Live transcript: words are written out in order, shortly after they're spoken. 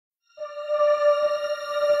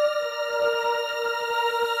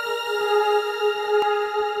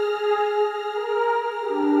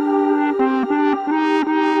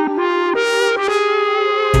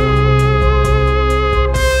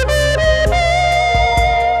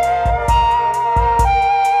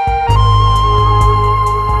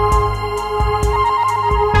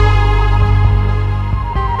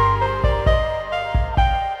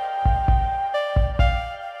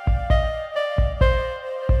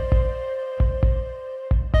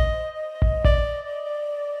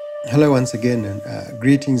Hello once again, and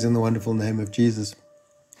greetings in the wonderful name of Jesus.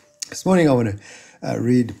 This morning I want to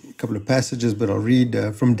read a couple of passages, but I'll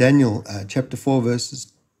read from Daniel chapter 4,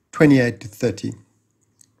 verses 28 to 30.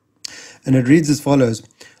 And it reads as follows.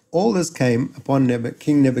 All this came upon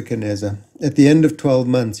King Nebuchadnezzar. At the end of 12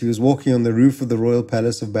 months, he was walking on the roof of the royal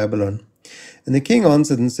palace of Babylon. And the king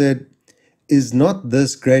answered and said, Is not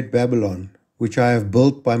this great Babylon, which I have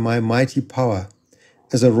built by my mighty power,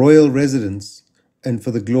 as a royal residence, and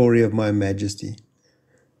for the glory of my majesty?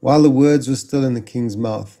 While the words were still in the king's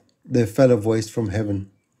mouth, there fell a voice from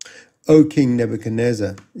heaven. O King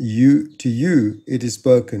Nebuchadnezzar, to you it is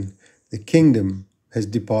spoken, the kingdom has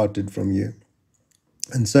departed from you.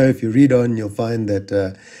 And so if you read on, you'll find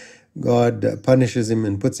that God punishes him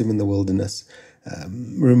and puts him in the wilderness,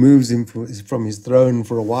 removes him from his throne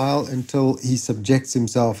for a while until he subjects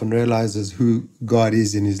himself and realizes who God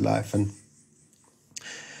is in his life. And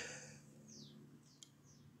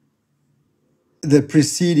the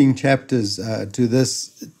preceding chapters to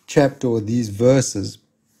this chapter, or these verses,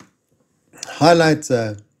 highlights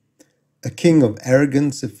a king of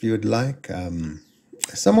arrogance, if you would like,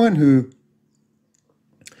 someone who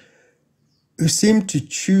seemed to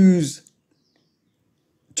choose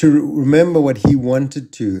to remember what he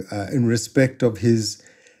wanted to in respect of his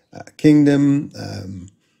kingdom,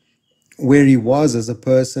 where he was as a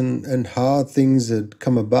person and how things had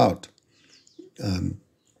come about.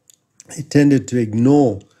 He tended to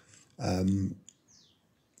ignore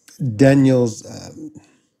Daniel's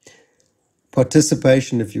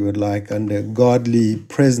participation, if you would like, under godly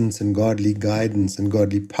presence and godly guidance and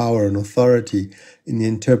godly power and authority in the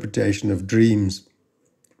interpretation of dreams.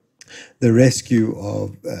 The rescue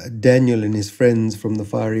of Daniel and his friends from the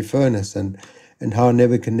fiery furnace, and how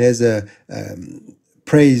Nebuchadnezzar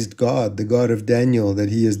praised God, the God of Daniel, that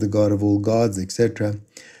he is the God of all gods, etc.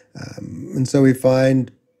 And so we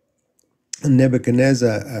find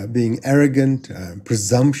Nebuchadnezzar being arrogant,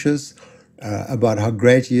 presumptuous about how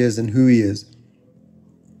great he is and who he is.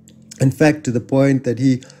 In fact, to the point that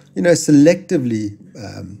he, selectively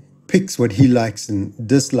picks what he likes and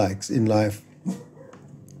dislikes in life.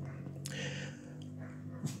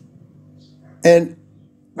 And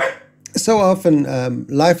so often,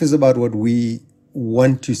 life is about what we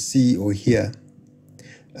want to see or hear.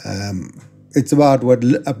 It's about what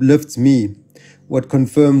uplifts me, what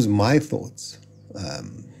confirms my thoughts.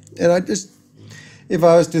 And if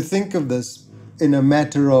I was to think of this in a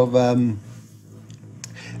matter of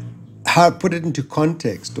how put it into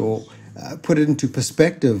context, or put it into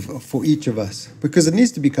perspective for each of us, because it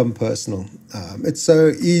needs to become personal. It's so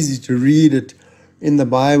easy to read it in the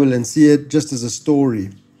Bible and see it just as a story,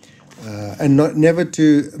 and never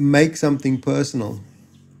to make something personal.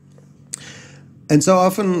 And so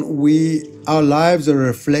often our lives are a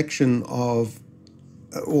reflection of,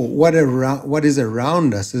 or what is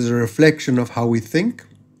around us is a reflection of how we think,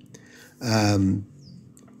 and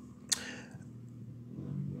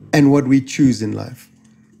what we choose in life.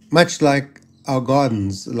 Much like our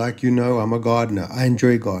gardens, I'm a gardener. I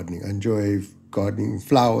enjoy gardening. I enjoy gardening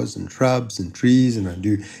flowers and shrubs and trees, and I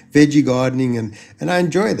do veggie gardening, and I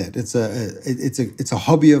enjoy that. It's a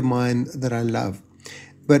hobby of mine that I love.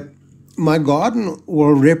 But my garden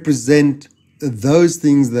will represent those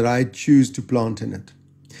things that I choose to plant in it.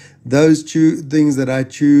 Those things that I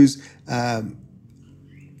choose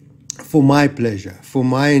for my pleasure, for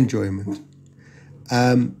my enjoyment.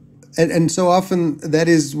 And so often that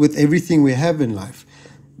is with everything we have in life.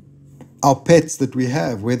 Our pets that we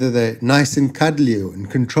have, whether they're nice and cuddly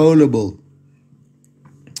and controllable,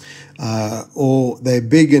 or they're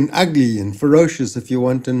big and ugly and ferocious, if you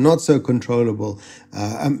want, and not so controllable.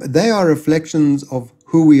 They are reflections of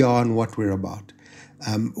who we are and what we're about.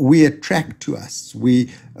 We attract to us. We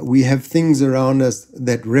have things around us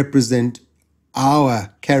that represent our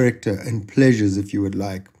character and pleasures, if you would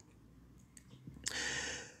like.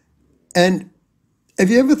 And have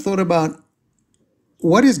you ever thought about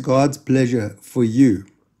what is God's pleasure for you?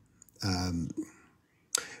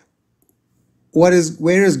 Where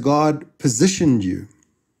has God positioned you?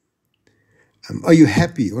 Are you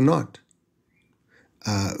happy or not?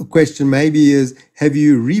 A question maybe is, have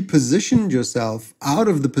you repositioned yourself out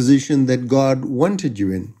of the position that God wanted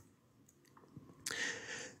you in?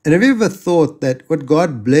 And have you ever thought that what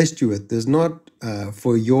God blessed you with is not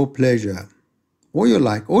for your pleasure, or your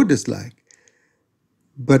like or dislike,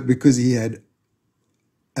 but because he had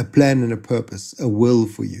a plan and a purpose, a will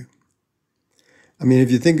for you? I mean,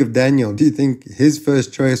 if you think of Daniel, do you think his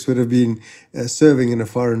first choice would have been serving in a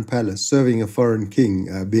foreign palace, serving a foreign king,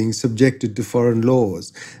 being subjected to foreign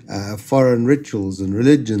laws, foreign rituals and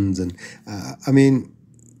religions? And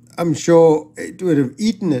I'm sure it would have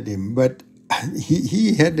eaten at him, but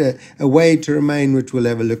he had a way to remain, which we'll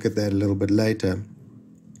have a look at that a little bit later.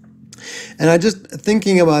 And I just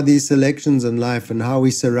thinking about these selections in life and how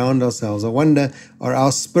we surround ourselves, I wonder, are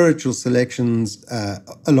our spiritual selections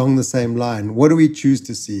along the same line? What do we choose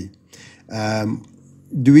to see?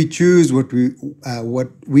 Do we choose what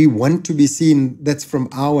we want to be seen? That's from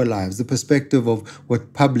our lives, the perspective of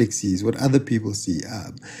what public sees, what other people see,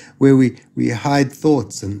 where we hide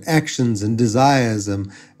thoughts and actions and desires,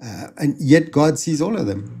 and yet God sees all of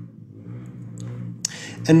them.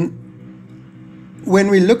 And when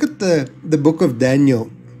we look at the book of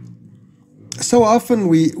Daniel, so often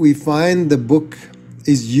we find the book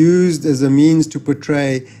is used as a means to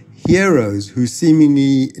portray heroes who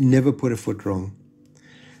seemingly never put a foot wrong.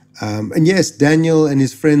 And yes, Daniel and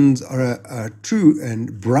his friends are a true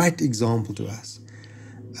and bright example to us.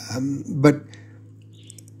 But,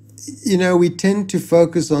 we tend to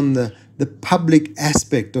focus on the public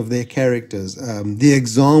aspect of their characters, the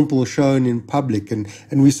example shown in public, and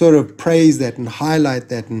we sort of praise that and highlight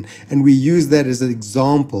that, and we use that as an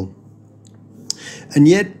example. And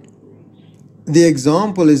yet, the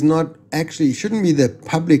example is not actually, shouldn't be the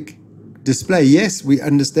public display. Yes, we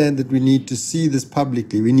understand that we need to see this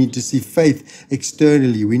publicly. We need to see faith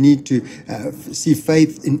externally. We need to see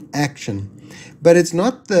faith in action. But it's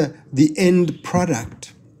not the end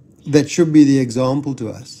product that should be the example to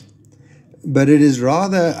us. But it is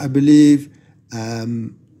rather, I believe,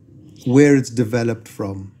 where it's developed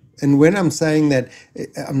from. And when I'm saying that,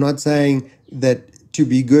 I'm not saying that to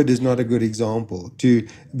be good is not a good example. To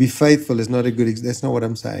be faithful is not a good example. That's not what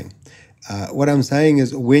I'm saying. What I'm saying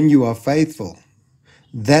is when you are faithful,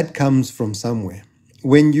 that comes from somewhere.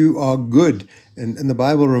 When you are good, and the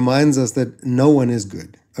Bible reminds us that no one is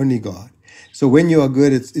good, only God. So when you are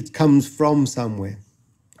good, it comes from somewhere.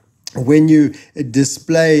 When you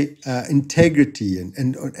display integrity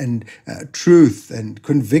and truth and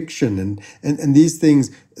conviction and these things,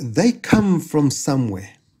 they come from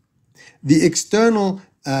somewhere. The external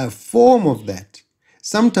form of that,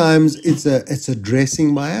 sometimes it's a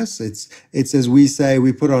dressing by us. It's as we say,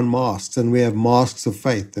 we put on masks, and we have masks of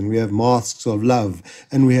faith, and we have masks of love,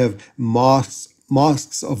 and we have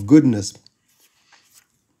masks of goodness.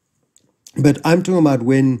 But I'm talking about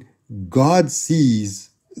when God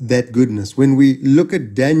sees that goodness. When we look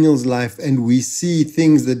at Daniel's life and we see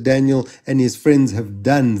things that Daniel and his friends have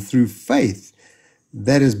done through faith,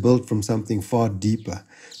 that is built from something far deeper.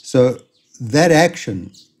 So that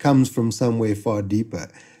action comes from somewhere far deeper.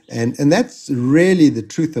 And that's really the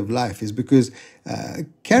truth of life, is because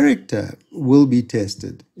character will be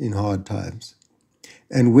tested in hard times.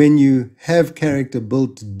 And when you have character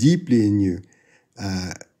built deeply in you,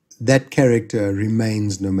 that character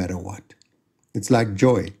remains no matter what. It's like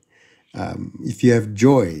joy. If you have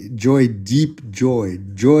joy, deep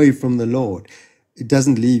joy from the Lord, it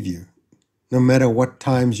doesn't leave you, no matter what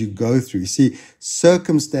times you go through. You see,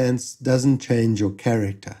 circumstance doesn't change your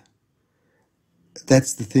character.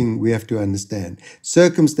 That's the thing we have to understand.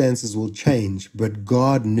 Circumstances will change, but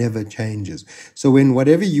God never changes. So when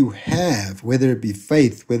whatever you have, whether it be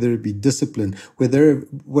faith, whether it be discipline,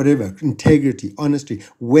 whatever, integrity, honesty,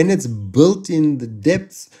 when it's built in the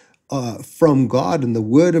depths from God and the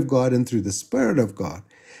Word of God and through the Spirit of God,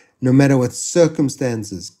 no matter what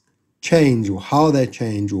circumstances change or how they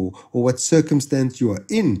change or what circumstance you are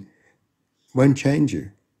in, won't change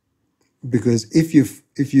you. Because if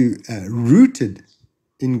you rooted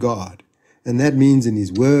in God, and that means in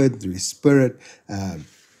His Word, through His Spirit,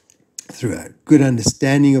 through a good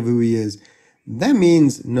understanding of who He is, that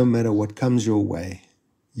means no matter what comes your way,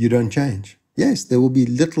 you don't change. Yes, there will be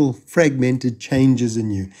little fragmented changes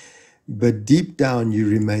in you, but deep down you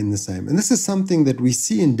remain the same. And this is something that we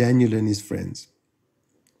see in Daniel and his friends.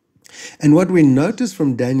 And what we notice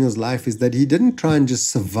from Daniel's life is that he didn't try and just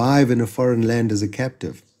survive in a foreign land as a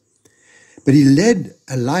captive, but he led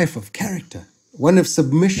a life of character, one of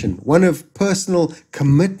submission, one of personal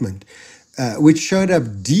commitment, which showed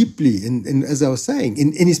up deeply, in as I was saying,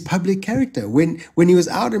 in his public character. When he was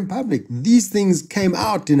out in public, these things came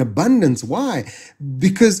out in abundance. Why?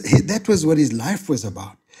 Because that was what his life was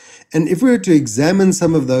about. And if we were to examine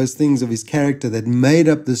some of those things of his character that made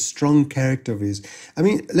up this strong character of his, I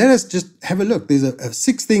mean, let us just have a look. There's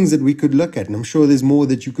 6 things that we could look at, and I'm sure there's more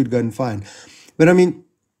that you could go and find. But I mean,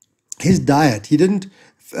 his diet, he didn't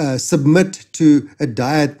submit to a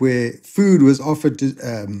diet where food was offered to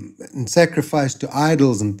and sacrificed to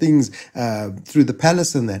idols and things through the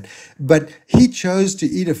palace and that. But he chose to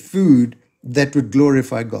eat a food that would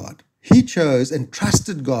glorify God. He chose and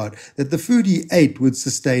trusted God that the food he ate would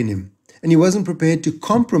sustain him. and he wasn't prepared to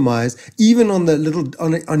compromise even on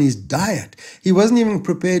the on his diet. He wasn't even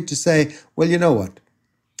prepared to say, well, you know what?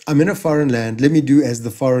 I'm in a foreign land. Let me do as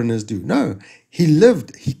the foreigners do. No,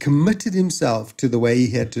 he committed himself to the way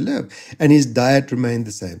he had to live, and his diet remained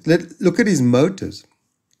the same. Look at his motives.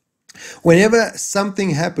 Whenever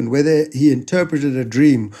something happened, whether he interpreted a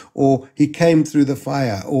dream or he came through the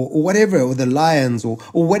fire or whatever, or the lions or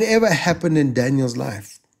whatever happened in Daniel's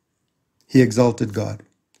life, he exalted God.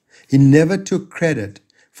 He never took credit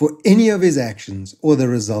for any of his actions or the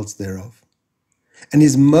results thereof. And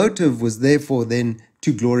his motive was therefore then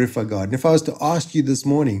to glorify God. And if I was to ask you this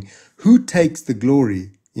morning, who takes the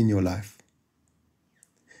glory in your life?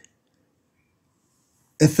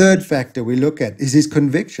 A third factor we look at is his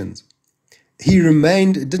convictions. He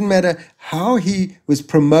remained, it didn't matter how he was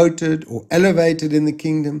promoted or elevated in the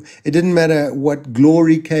kingdom. It didn't matter what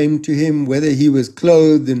glory came to him, whether he was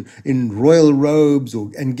clothed in royal robes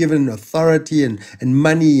and given authority and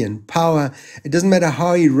money and power. It doesn't matter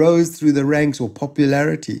how he rose through the ranks or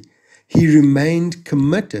popularity. He remained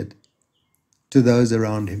committed to those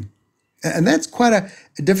around him. And that's quite a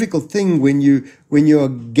difficult thing when you're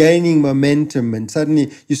gaining momentum and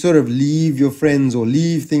suddenly you sort of leave your friends or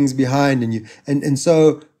leave things behind, and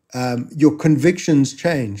so your convictions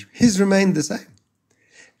change. His remained the same.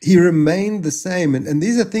 He remained the same, and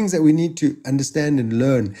these are things that we need to understand and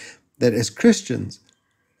learn, that as Christians,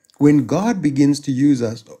 when God begins to use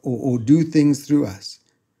us or do things through us,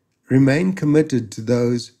 remain committed to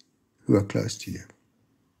those who are close to you.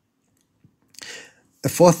 The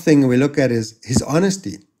fourth thing we look at is his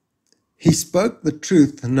honesty. He spoke the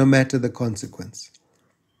truth no matter the consequence.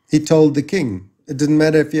 He told the king. It didn't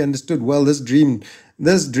matter if he understood, well, this dream,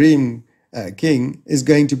 king, is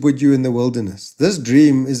going to put you in the wilderness. This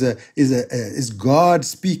dream is God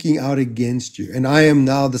speaking out against you, and I am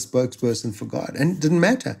now the spokesperson for God. And it didn't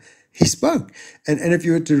matter. He spoke. And if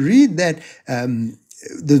you were to read that,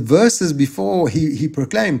 the verses before he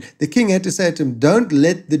proclaimed, the king had to say to him, don't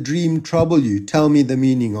let the dream trouble you. Tell me the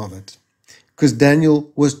meaning of it. Because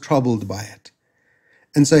Daniel was troubled by it.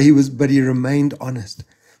 And so but he remained honest.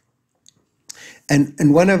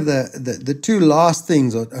 And one of the two last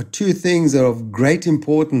things, or two things that are of great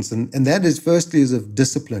importance, and that is firstly is of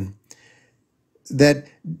discipline. That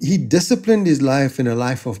he disciplined his life in a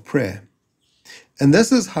life of prayer. And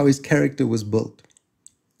this is how his character was built.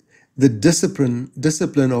 The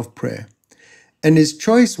discipline of prayer. And his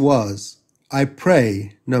choice was, I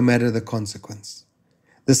pray no matter the consequence.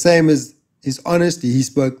 The same as his honesty, he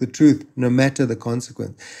spoke the truth no matter the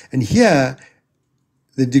consequence. And here,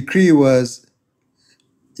 the decree was,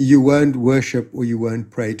 you won't worship or you won't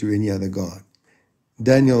pray to any other God.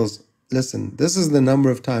 Daniel's, listen, this is the number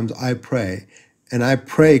of times I pray, and I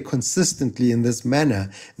pray consistently in this manner.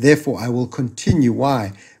 Therefore, I will continue.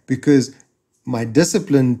 Why? Because my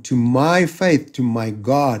discipline to my faith, to my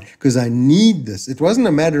God, because I need this. It wasn't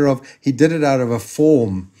a matter of he did it out of a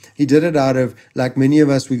form. He did it out of, like many of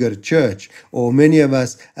us, we go to church, or many of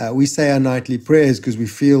us, we say our nightly prayers because we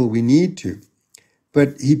feel we need to.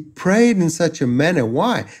 But he prayed in such a manner.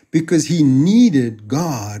 Why? Because he needed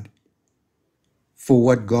God for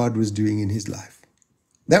what God was doing in his life.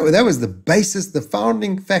 That was the basis, the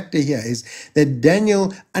founding factor here is that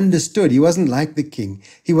Daniel understood. He wasn't like the king.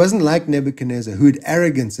 He wasn't like Nebuchadnezzar, who had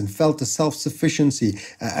arrogance and felt a self-sufficiency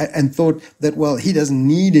and thought that, well, he doesn't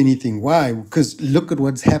need anything. Why? Because look at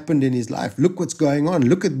what's happened in his life. Look what's going on.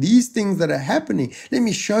 Look at these things that are happening. Let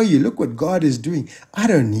me show you. Look what God is doing. I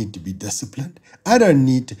don't need to be disciplined. I don't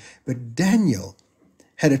need to. But Daniel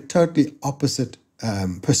had a totally opposite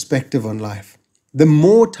perspective on life. The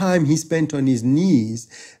more time he spent on his knees,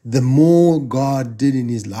 the more God did in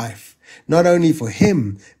his life, not only for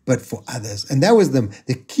him, but for others. And that was the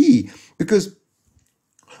key, because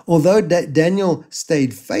although Daniel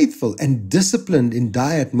stayed faithful and disciplined in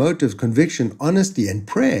diet, motives, conviction, honesty, and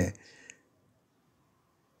prayer,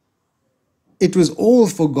 it was all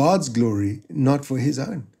for God's glory, not for his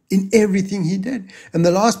own, in everything he did. And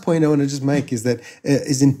the last point I want to just make is that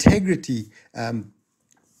his integrity.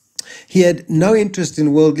 He had no interest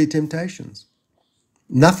in worldly temptations.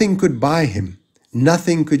 Nothing could buy him.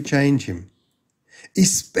 Nothing could change him,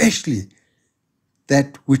 especially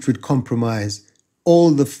that which would compromise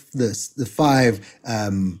all the five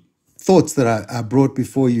thoughts that are brought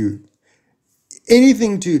before you.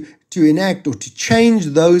 Anything to enact or to change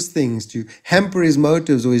those things, to hamper his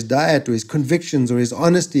motives or his diet or his convictions or his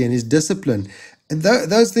honesty and his discipline, and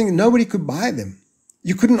those things, nobody could buy them.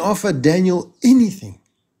 You couldn't offer Daniel anything.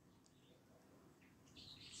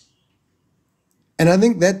 And I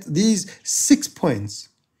think that these 6 points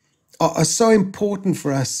are so important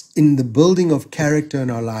for us in the building of character in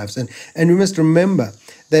our lives. And we must remember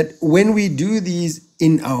that when we do these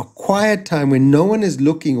in our quiet time, when no one is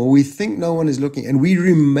looking or we think no one is looking, and we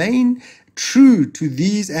remain true to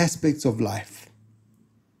these aspects of life,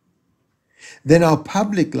 then our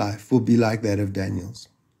public life will be like that of Daniel's.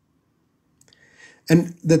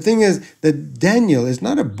 And the thing is that Daniel is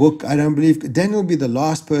not a book. I don't believe Daniel will be the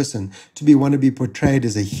last person to want to be portrayed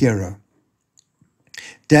as a hero.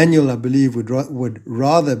 Daniel, I believe, would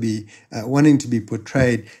rather be wanting to be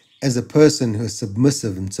portrayed as a person who is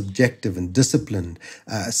submissive and subjective and disciplined,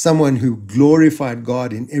 someone who glorified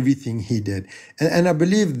God in everything he did. And I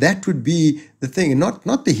believe that would be the thing, and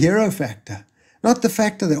not the hero factor, not the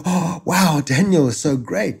factor that, oh, wow, Daniel is so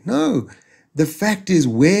great. No, the fact is,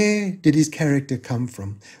 where did his character come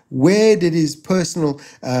from? Where did his personal,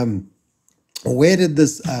 where did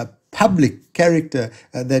this public character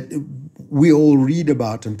that we all read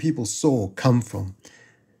about and people saw come from?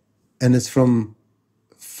 And it's from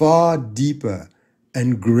far deeper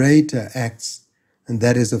and greater acts, and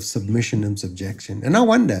that is of submission and subjection. And I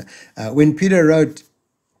wonder, when Peter wrote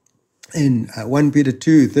in 1 Peter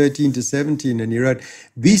 2, 13 to 17, and he wrote,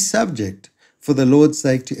 "Be subject for the Lord's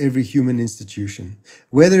sake to every human institution,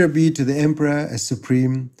 whether it be to the emperor as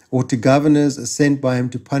supreme, or to governors as sent by him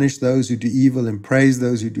to punish those who do evil and praise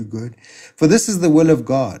those who do good. For this is the will of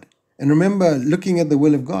God." And remember, looking at the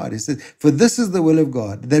will of God, it says, "For this is the will of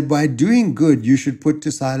God, that by doing good you should put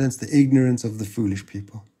to silence the ignorance of the foolish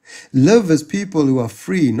people. Live as people who are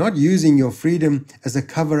free, not using your freedom as a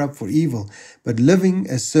cover-up for evil, but living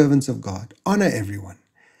as servants of God. Honor everyone.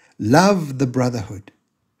 Love the brotherhood.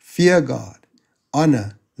 Fear God.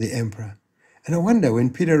 Honor the emperor." And I wonder, when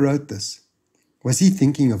Peter wrote this, was he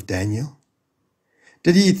thinking of Daniel?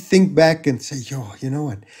 Did he think back and say, yo, you know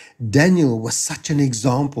what? Daniel was such an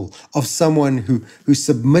example of someone who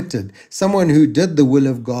submitted, someone who did the will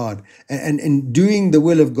of God. And in doing the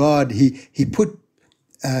will of God, he put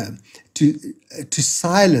to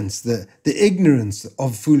silence the ignorance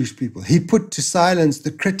of foolish people. He put to silence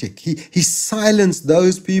the critic. He silenced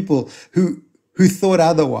those people who thought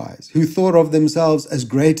otherwise, who thought of themselves as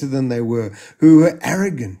greater than they were, who were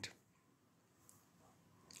arrogant.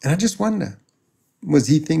 And I just wonder, was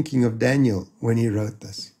he thinking of Daniel when he wrote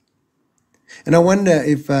this? And I wonder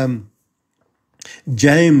if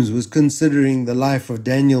James was considering the life of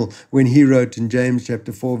Daniel when he wrote in James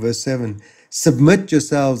chapter 4, verse 7, "Submit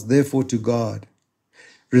yourselves therefore to God.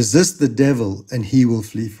 Resist the devil and he will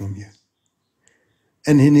flee from you."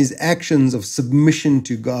 And in his actions of submission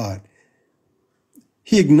to God,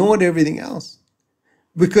 he ignored everything else.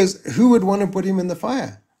 Because who would want to put him in the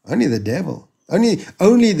fire? Only the devil.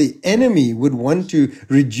 Only the enemy would want to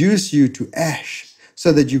reduce you to ash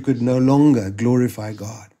so that you could no longer glorify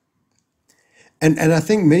God. And I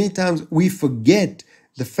think many times we forget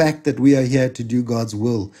the fact that we are here to do God's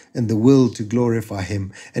will, and the will to glorify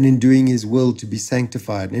him, and in doing his will to be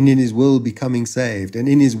sanctified, and in his will becoming saved, and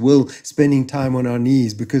in his will spending time on our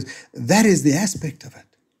knees, because that is the aspect of it.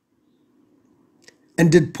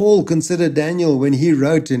 And did Paul consider Daniel when he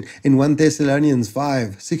wrote in 1 Thessalonians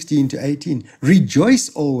 5, 16 to 18, "Rejoice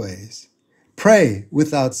always, pray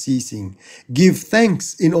without ceasing, give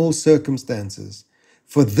thanks in all circumstances,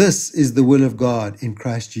 for this is the will of God in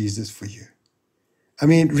Christ Jesus for you." I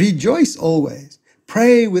mean, rejoice always,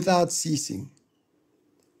 pray without ceasing,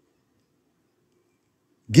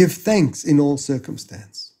 give thanks in all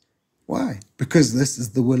circumstances. Why? Because this is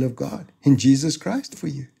the will of God in Jesus Christ for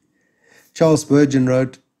you. Charles Spurgeon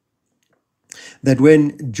wrote that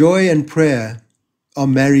when joy and prayer are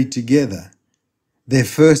married together, their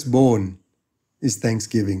firstborn is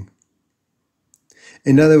thanksgiving.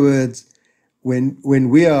 In other words, when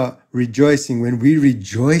we are rejoicing, when we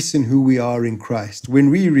rejoice in who we are in Christ, when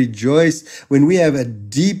we rejoice, when we have a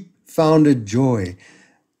deep-founded joy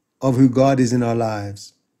of who God is in our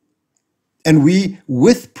lives, and we,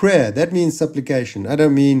 with prayer, that means supplication. I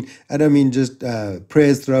don't mean just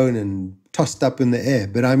prayers thrown and tossed up in the air,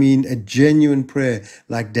 but I mean a genuine prayer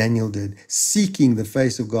like Daniel did, seeking the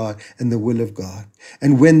face of God and the will of God.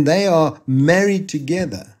 And when they are married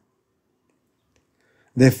together,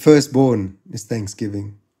 their firstborn is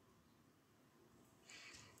thanksgiving.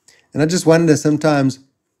 And I just wonder sometimes,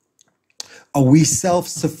 are we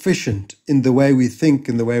self-sufficient in the way we think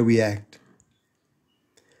and the way we act?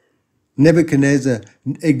 Nebuchadnezzar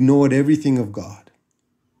ignored everything of God.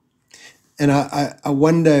 And I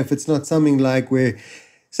wonder if it's not something like where,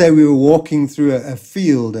 say we were walking through a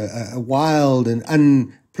field, a wild and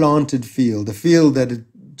unplanted field, a field that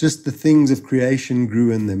just the things of creation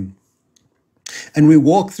grew in them. And we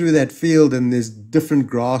walk through that field and there's different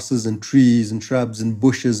grasses and trees and shrubs and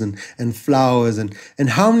bushes and flowers. And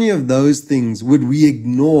how many of those things would we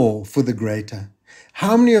ignore for the greater?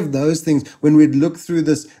 How many of those things, when we'd look through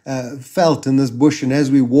this felt in this bush and as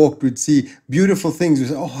we walked, we'd see beautiful things. We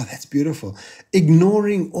say, oh, that's beautiful.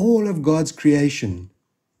 Ignoring all of God's creation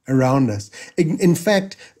around us. In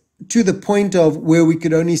fact, to the point of where we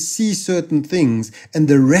could only see certain things and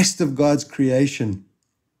the rest of God's creation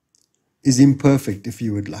is imperfect, if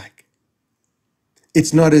you would like.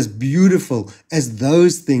 It's not as beautiful as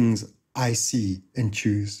those things I see and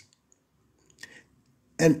choose.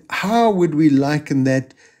 And how would we liken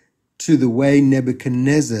that to the way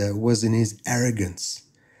Nebuchadnezzar was in his arrogance,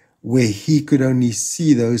 where he could only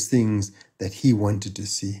see those things that he wanted to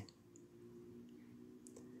see?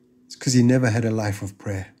 It's because he never had a life of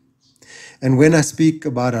prayer. And when I speak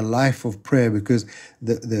about a life of prayer, because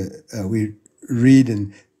we read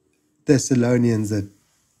in Thessalonians that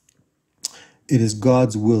it is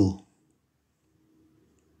God's will.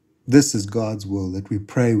 This is God's will, that we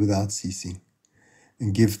pray without ceasing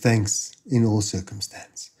and give thanks in all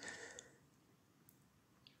circumstance.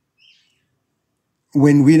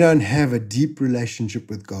 When we don't have a deep relationship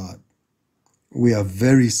with God, we are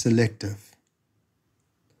very selective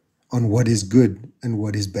on what is good and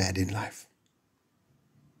what is bad in life.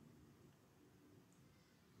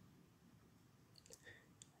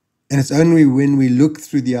 And it's only when we look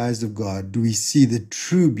through the eyes of God do we see the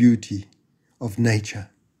true beauty of nature,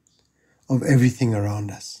 of everything around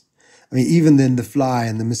us. I mean, even then the fly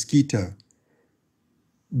and the mosquito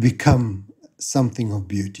become something of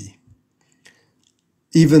beauty.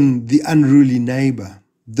 Even the unruly neighbor,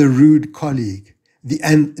 the rude colleague, the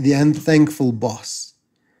unthankful boss,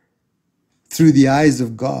 through the eyes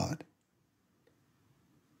of God,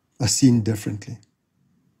 are seen differently.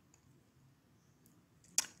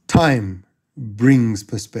 Time brings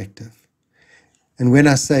perspective. And when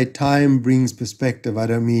I say time brings perspective, I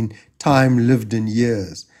don't mean time lived in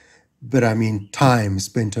years, but I mean time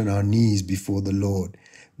spent on our knees before the Lord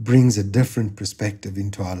brings a different perspective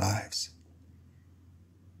into our lives.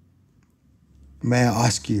 May I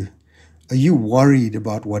ask you, are you worried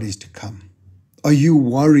about what is to come? Are you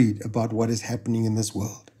worried about what is happening in this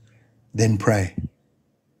world? Then pray.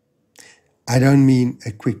 I don't mean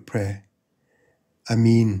a quick prayer. I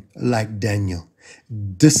mean, like Daniel,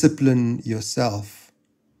 discipline yourself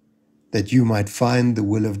that you might find the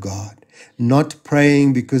will of God. Not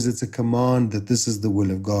praying because it's a command that this is the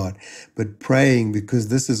will of God, but praying because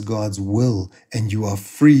this is God's will and you are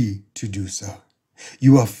free to do so.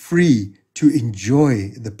 You are free to enjoy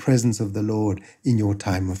the presence of the Lord in your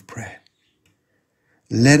time of prayer.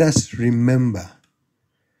 Let us remember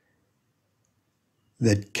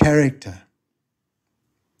that character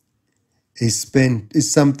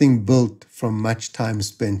is something built from much time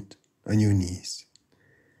spent on your knees.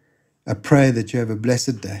 I pray that you have a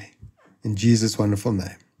blessed day. In Jesus' wonderful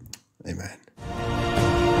name, amen.